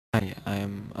Hi, I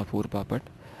am Apoorv Bapat,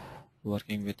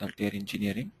 working with Altair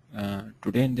Engineering.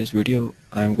 Today in this video,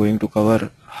 I am going to cover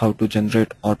how to generate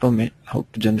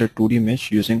 2D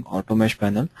mesh using AutoMesh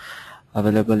panel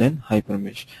available in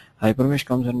HyperMesh. HyperMesh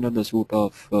comes under the suite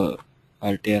of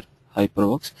Altair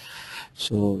HyperWorks.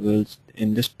 So,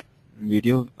 in this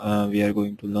video, we are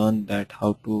going to learn that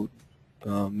how to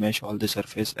mesh all the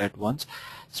surface at once,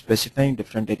 specifying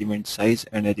different element size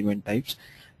and element types.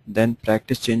 Then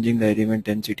practice changing the element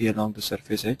density along the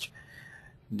surface edge.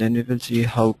 Then we will see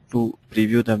how to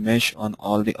preview the mesh on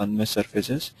all the unmeshed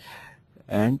surfaces,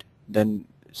 and then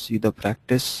see the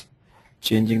practice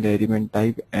changing the element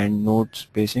type and node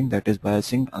spacing, that is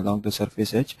biasing along the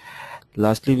surface edge.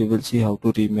 Lastly, we will see how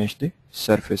to remesh the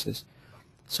surfaces.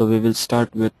 So we will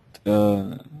start with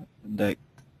the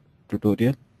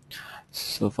tutorial.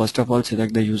 So first of all,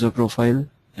 select the user profile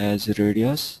as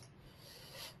radius.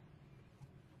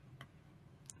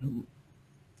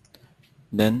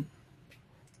 Then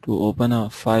to open a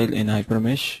file in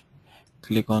HyperMesh,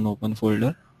 click on open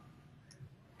folder.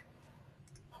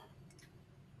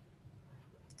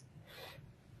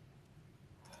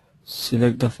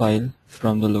 Select the file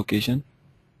from the location.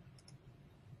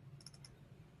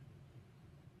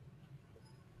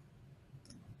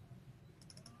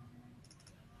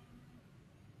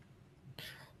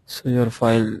 So your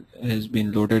file has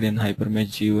been loaded in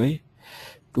HyperMesh GUI.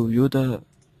 To view the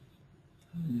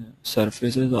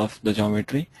surfaces of the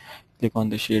geometry, click on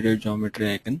the shaded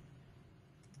geometry icon.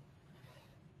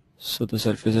 So the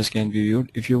surfaces can be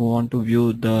viewed. If you want to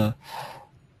view the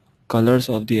colors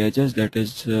of the edges, that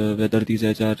is whether these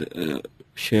edges are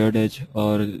shared edge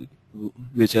or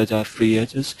which edges are free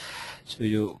edges, so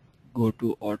you go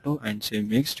to auto and say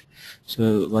mixed.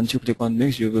 So once you click on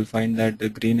mixed, you will find that the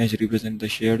green edge represents the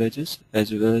shared edges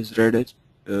as well as red edge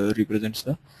represents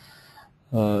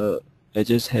the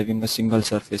edges having a single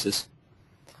surfaces.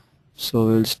 So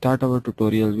we'll start our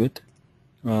tutorial with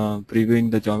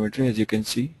previewing the geometry. As you can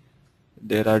see,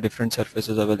 there are different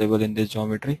surfaces available in this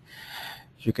geometry.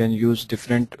 You can use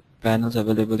different panels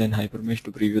available in HyperMesh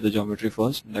to preview the geometry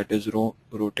first, that is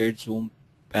rotate, zoom,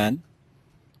 pan.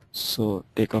 So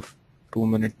take a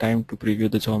 2-minute time to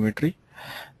preview the geometry.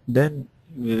 Then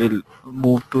we will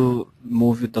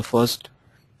move with the first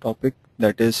topic,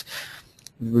 that is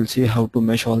we will see how to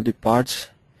mesh all the parts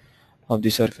of the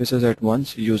surfaces at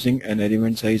once using an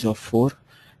element size of 4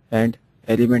 and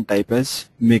element type as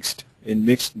mixed. In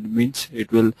mixed means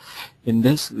it will, in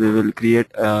this we will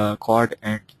create chord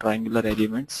and triangular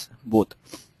elements both.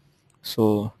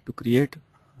 So to create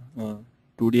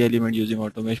 2D element using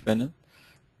AutoMesh panel,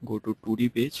 go to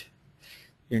 2D page.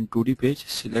 In 2D page,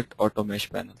 select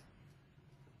AutoMesh panel.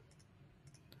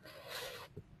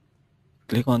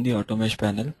 Click on the AutoMesh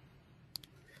panel.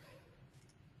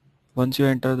 Once you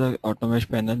enter the AutoMesh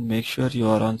panel, make sure you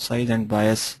are on size and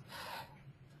bias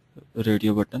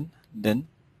radio button. Then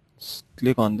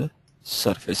click on the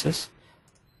surfaces.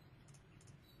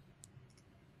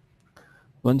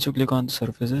 Once you click on the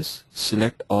surfaces,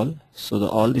 select all, so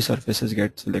all the surfaces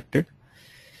get selected.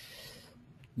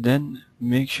 Then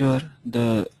make sure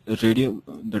the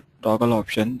toggle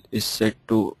option is set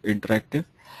to interactive.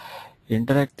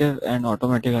 Interactive and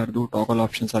automatic are two toggle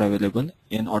options are available.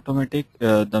 In automatic,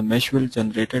 the mesh will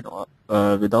generate it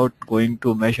without going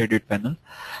to mesh edit panel,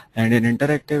 and in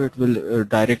interactive it will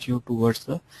direct you towards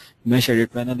the mesh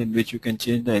edit panel, in which you can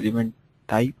change the element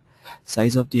type,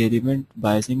 size of the element,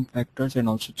 biasing factors, and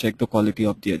also check the quality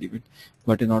of the element.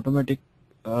 But in automatic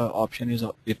option is,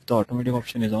 if the automatic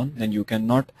option is on, then you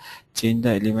cannot change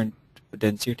the element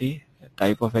density,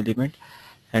 type of element,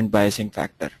 and biasing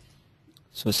factor.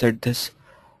 So set this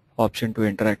option to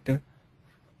interactive.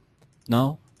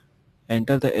 Now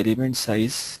enter the element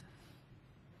size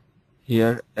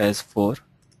here as 4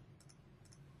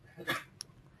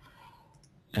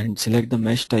 and select the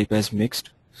mesh type as mixed.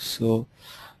 So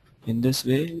in this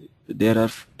way, there are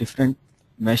different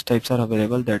mesh types are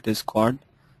available, that is chord,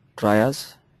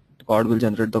 trias. Chord will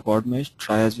generate the chord mesh,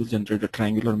 trias will generate the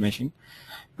triangular meshing,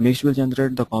 mixed will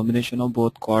generate the combination of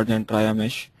both chord and tria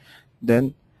mesh.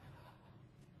 Then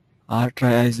R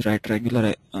tria is right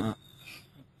triangular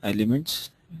elements,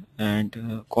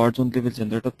 and chords only will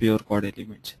generate a pure chord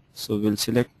elements. So we'll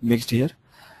select mixed here.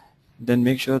 Then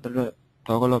make sure that the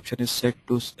toggle option is set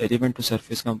to element to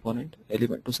surface component.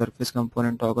 Element to surface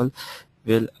component toggle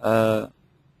will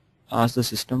ask the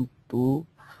system to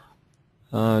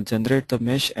generate the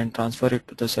mesh and transfer it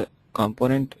to the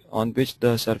component on which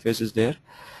the surface is there.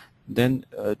 Then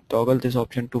toggle this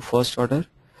option to first order.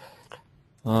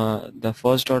 The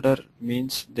first order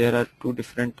means there are two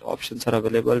different options are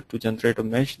available to generate a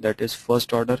mesh, that is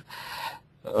first order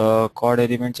chord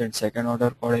elements and second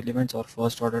order chord elements, or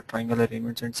first order triangle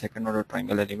elements and second order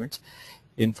triangle elements.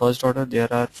 In first order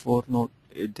there are four node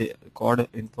the chord.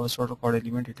 In first order chord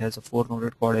element it has a four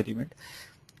noded chord element,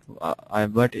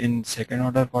 but in second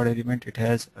order chord element it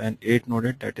has an 8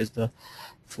 noded, that is the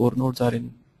four nodes are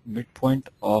in midpoint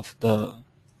of the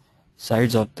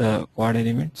sides of the chord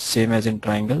element, same as in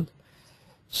triangle.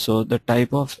 So the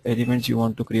type of elements you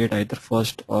want to create, either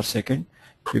first or second,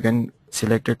 you can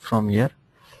select it from here.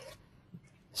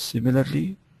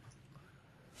 Similarly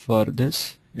for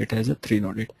this it has a 3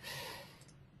 noded.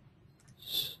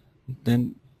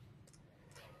 Then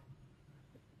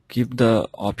keep the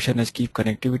option as keep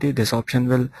connectivity. This option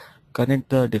will connect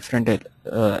the different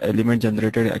element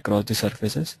generated across the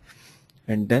surfaces,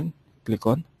 and then click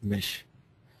on mesh.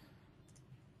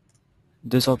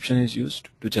 This option is used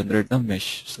to generate the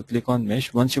mesh. So click on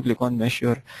mesh. Once you click on mesh,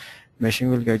 your meshing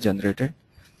will get generated.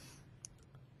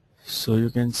 So you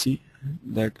can see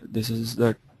that this is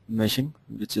the meshing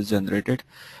which is generated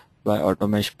by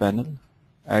AutoMesh panel,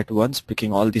 at once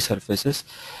picking all the surfaces,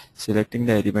 selecting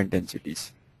the element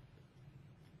densities.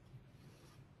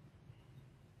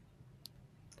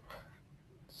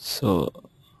 So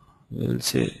we'll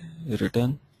say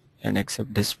return and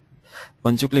accept this.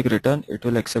 Once you click return, it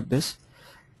will accept this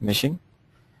meshing.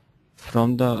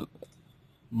 From the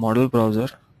model browser,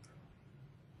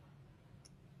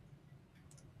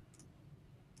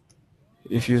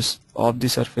 if you off the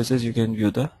surfaces, you can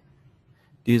view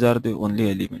these are the only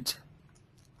elements.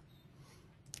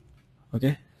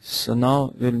 Okay, so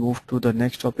now we'll move to the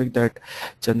next topic, that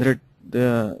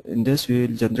in this we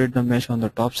will generate the mesh on the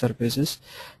top surfaces,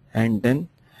 and then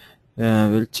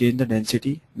we'll change the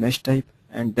density, mesh type,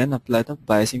 and then apply the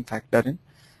biasing factor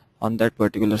on that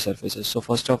particular surfaces. So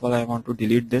first of all, I want to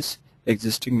delete this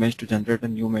existing mesh to generate a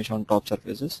new mesh on top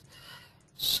surfaces.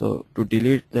 So to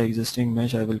delete the existing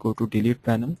mesh, I will go to delete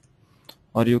panel,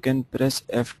 or you can press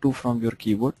F2 from your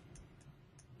keyboard.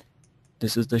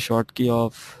 This is the short key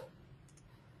of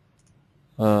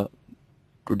to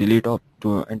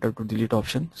enter to delete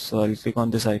option. So I'll click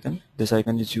on this icon. This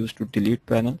icon is used to delete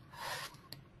panel.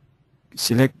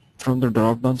 Select from the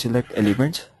drop down, select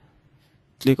elements,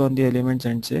 click on the elements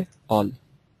and say all.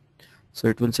 So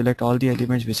it will select all the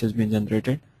elements which has been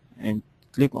generated, and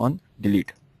click on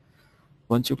delete.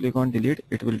 Once you click on delete,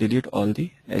 it will delete all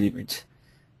the elements.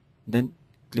 Then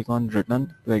click on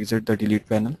return to exit the delete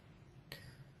panel.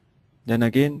 Then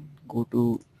again go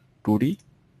to 2D.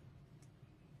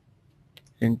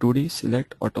 In 2D,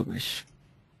 select AutoMesh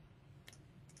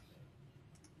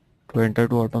to enter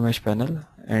to AutoMesh panel,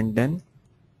 and then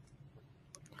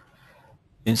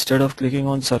instead of clicking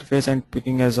on surface and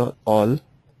picking as all,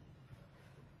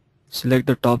 select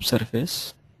the top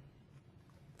surface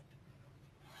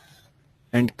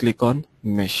and click on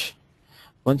mesh.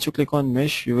 Once you click on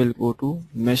mesh, you will go to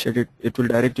mesh edit. It will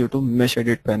direct you to mesh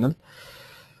edit panel.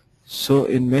 So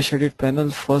in mesh edit panel,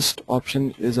 first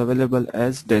option is available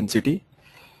as density.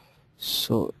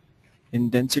 So in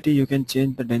density, you can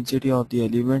change the density of the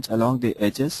elements along the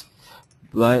edges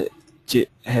by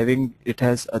having it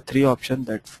has a 3 option.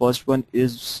 That first one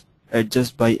is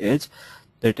adjust by edge,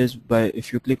 that is by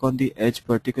if you click on the edge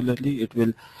particularly, it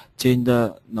will change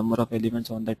the number of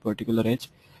elements on that particular edge.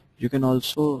 You can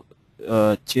also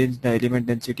change the element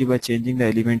density by changing the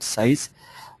element size.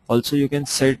 Also you can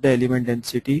set the element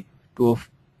density to a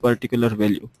particular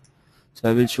value. So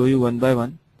I will show you one by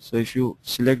one. So if you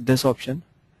select this option,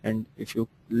 and if you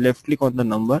left click on the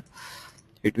number,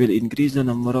 it will increase the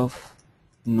number of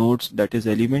nodes, that is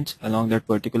elements, along that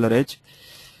particular edge.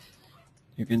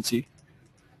 You can see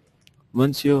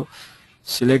once you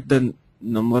select the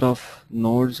number of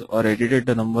nodes or edited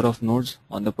the number of nodes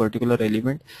on the particular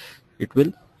element, it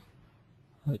will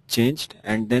changed,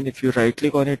 and then if you right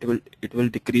click on it, it will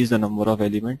decrease the number of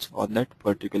elements on that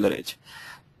particular edge.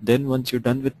 Then once you're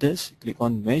done with this, click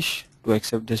on mesh to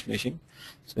accept this meshing.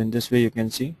 So in this way you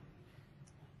can see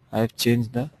I have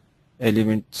changed the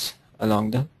elements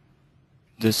along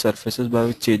this surfaces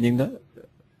by changing the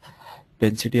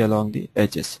density along the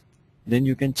edges. Then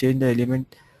you can change the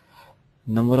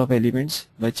number of elements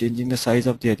by changing the size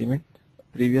of the element.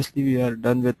 Previously we are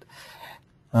done with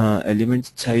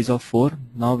element size of 4.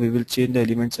 Now we will change the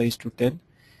element size to 10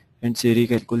 and say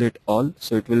recalculate all.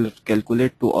 So it will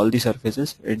calculate to all the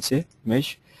surfaces and say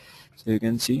mesh. So you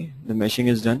can see the meshing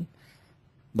is done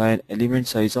by an element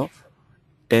size of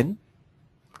 10.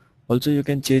 Also you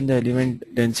can change the element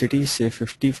density, say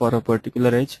 50 for a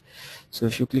particular edge. So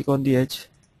if you click on the edge,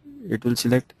 it will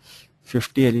select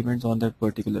 50 elements on that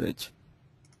particular edge.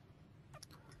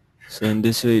 So in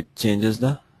this way it changes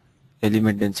the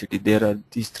element density. There are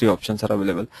these 3 options are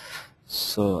available.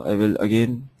 So I will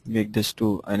again make this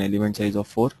to an element size of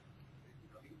 4.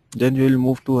 Then we will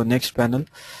move to a next panel,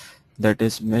 that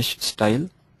is mesh style.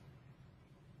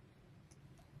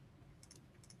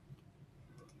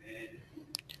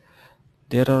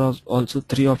 There are also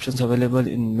 3 options available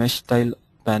in mesh style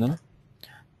panel.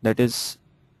 That is,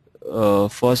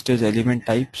 first is element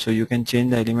type, so you can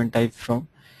change the element type from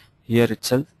here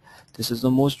itself. This is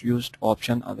the most used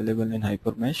option available in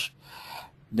HyperMesh.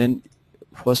 Then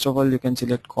first of all, you can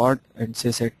select chord and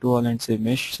say set to all and say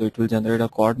mesh, so it will generate a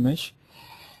chord mesh.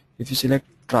 If you select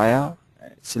tria,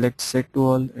 select set to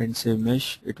all and say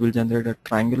mesh, it will generate a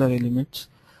triangular elements.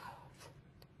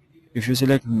 If you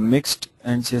select mixed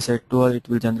and say set to all, it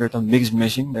will generate a mixed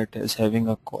meshing that is having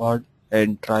a chord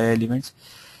and tria elements.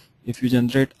 If you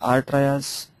generate R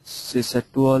trias, say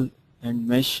set to all and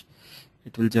mesh,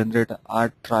 it will generate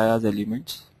R trias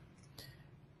elements.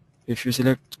 If you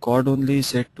select chord only,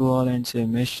 set to all and say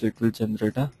mesh, so it will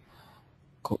generate a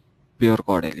pure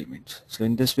chord elements. So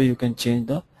in this way you can change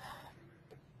the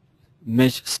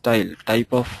mesh style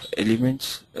type of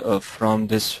elements from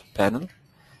this panel.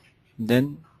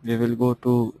 Then we will go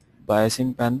to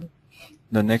biasing panel,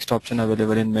 the next option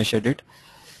available in mesh edit.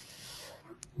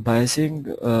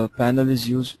 Biasing panel is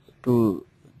used to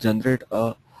generate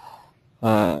a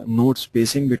node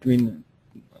spacing between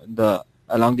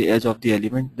along the edge of the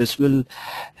element. This will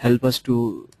help us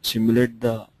to simulate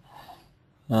the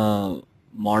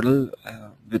model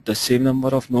with the same number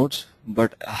of nodes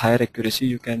but higher accuracy.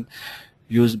 You can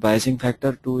use biasing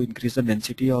factor to increase the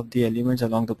density of the elements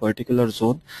along the particular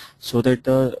zone, so that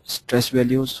the stress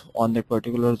values on that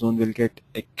particular zone will get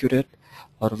accurate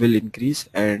or will increase,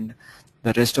 and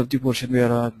the rest of the portion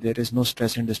where there is no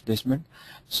stress and displacement,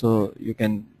 so you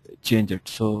can change it.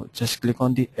 So just click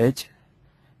on the edge,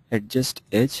 adjust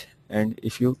edge, and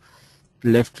if you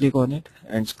left click on it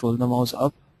and scroll the mouse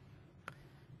up,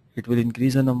 it will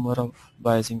increase the number of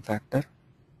biasing factor.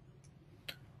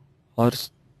 Or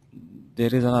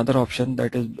there is another option,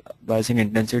 that is biasing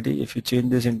intensity. If you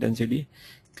change this intensity,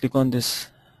 click on this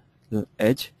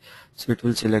edge, so it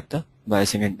will select the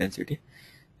biasing intensity.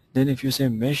 Then if you say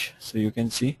mesh, so you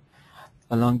can see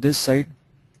along this side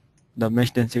the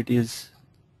mesh density is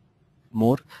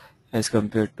more as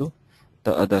compared to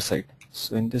the other side.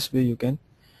 So in this way you can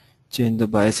change the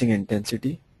biasing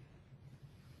intensity.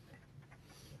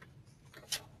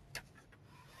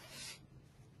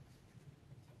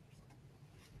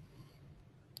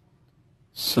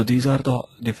 So these are the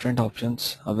different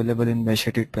options available in mesh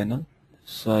edit panel.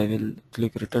 So I will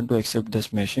click return to accept this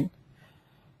meshing.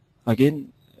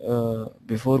 Again,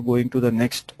 before going to the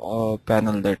next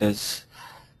panel, that is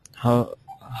how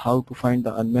to find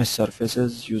the unmeshed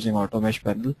surfaces using AutoMesh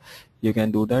panel, you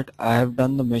can do that. I have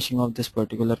done the meshing of this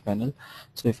particular panel.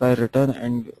 So if I return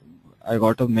and I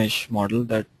got a mesh model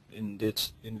that in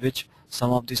which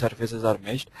some of the surfaces are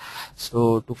meshed.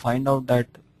 So to find out that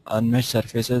unmeshed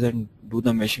surfaces and do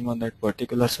the meshing on that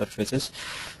particular surfaces,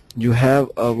 you have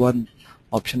one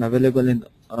option available in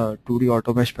 2D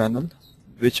AutoMesh panel,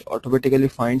 which automatically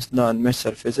finds the unmeshed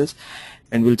surfaces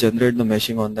and will generate the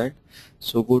meshing on that.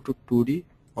 So go to 2D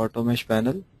AutoMesh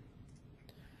panel.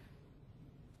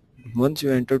 Once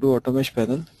you enter to AutoMesh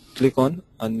panel, click on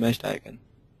unmeshed icon.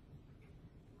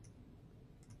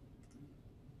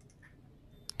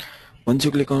 Once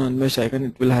you click on unmeshed icon,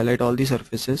 it will highlight all the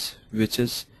surfaces which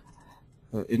is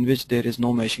in which there is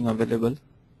no meshing available.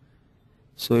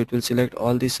 So it will select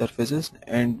all these surfaces,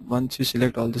 and once you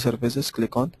select all the surfaces,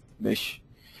 click on mesh.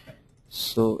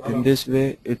 So in this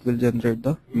way it will generate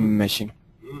the meshing.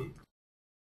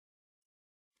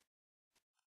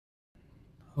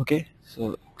 Okay,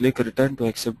 so click return to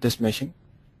accept this meshing.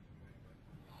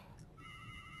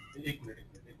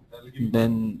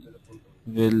 Then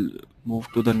we'll move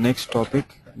to the next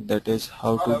topic, that is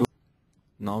how to do.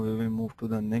 Now we will move to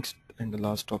the next and the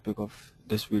last topic of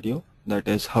this video, that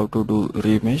is how to do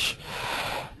remesh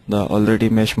the already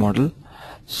mesh model.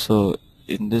 So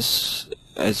in this,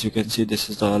 as you can see, this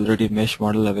is the already mesh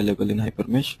model available in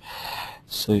HyperMesh.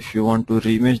 So if you want to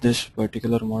remesh this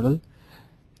particular model,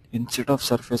 instead of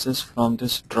surfaces from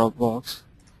this drop box,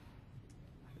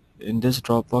 in this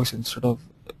drop box, instead of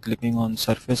clicking on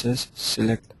surfaces,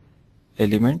 select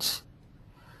elements.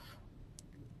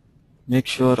 Make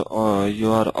sure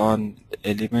you are on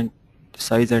element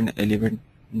size and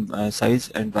size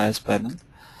and bias panel.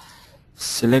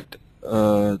 Select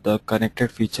the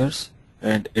connected features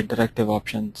and interactive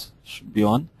options should be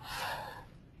on.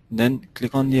 Then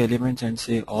click on the elements and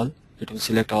say all. It will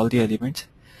select all the elements.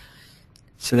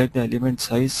 Select the element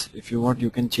size. If you want,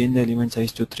 you can change the element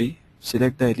size to 3.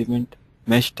 Select the element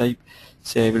mesh type.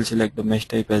 Say I will select the mesh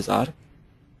type as R.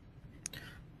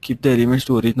 Keep the elements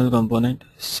to original component,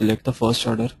 select the first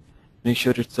order, make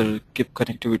sure it's the keep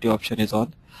connectivity option is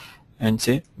on, and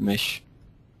say mesh.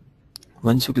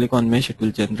 Once you click on mesh, it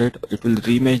will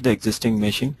remesh the existing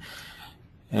meshing,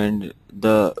 and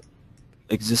the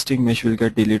existing mesh will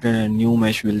get deleted and new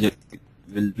mesh will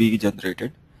be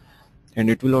generated. And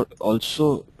it will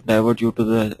also divert you to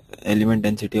the element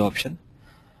density option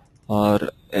or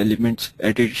elements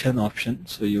edition option,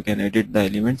 so you can edit the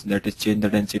elements, that is change the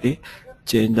density,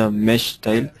 change the mesh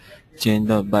style, change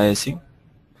the biasing.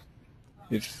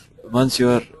 If once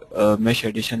your mesh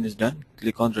edition is done,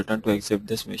 click on return to exit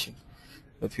this meshing.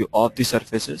 If you off the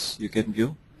surfaces, you can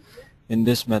view in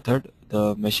this method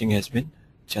the meshing has been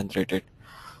generated.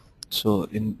 So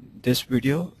in this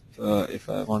video, if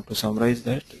I want to summarize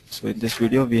that, so in this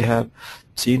video we have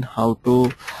seen how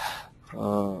to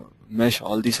mesh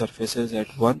all the surfaces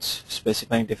at once,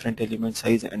 specifying different element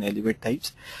size and element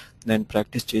types, then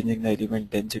practice changing the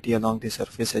element density along the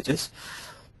surface edges.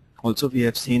 Also we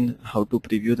have seen how to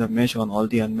preview the mesh on all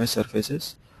the unmeshed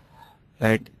surfaces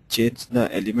and change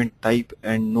the element type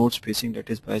and node spacing, that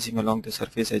is biasing along the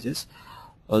surface edges.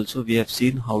 Also we have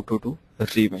seen how to do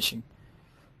remeshing.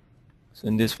 So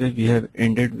in this way we have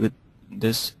ended with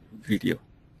this video.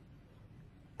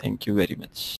 Thank you very much.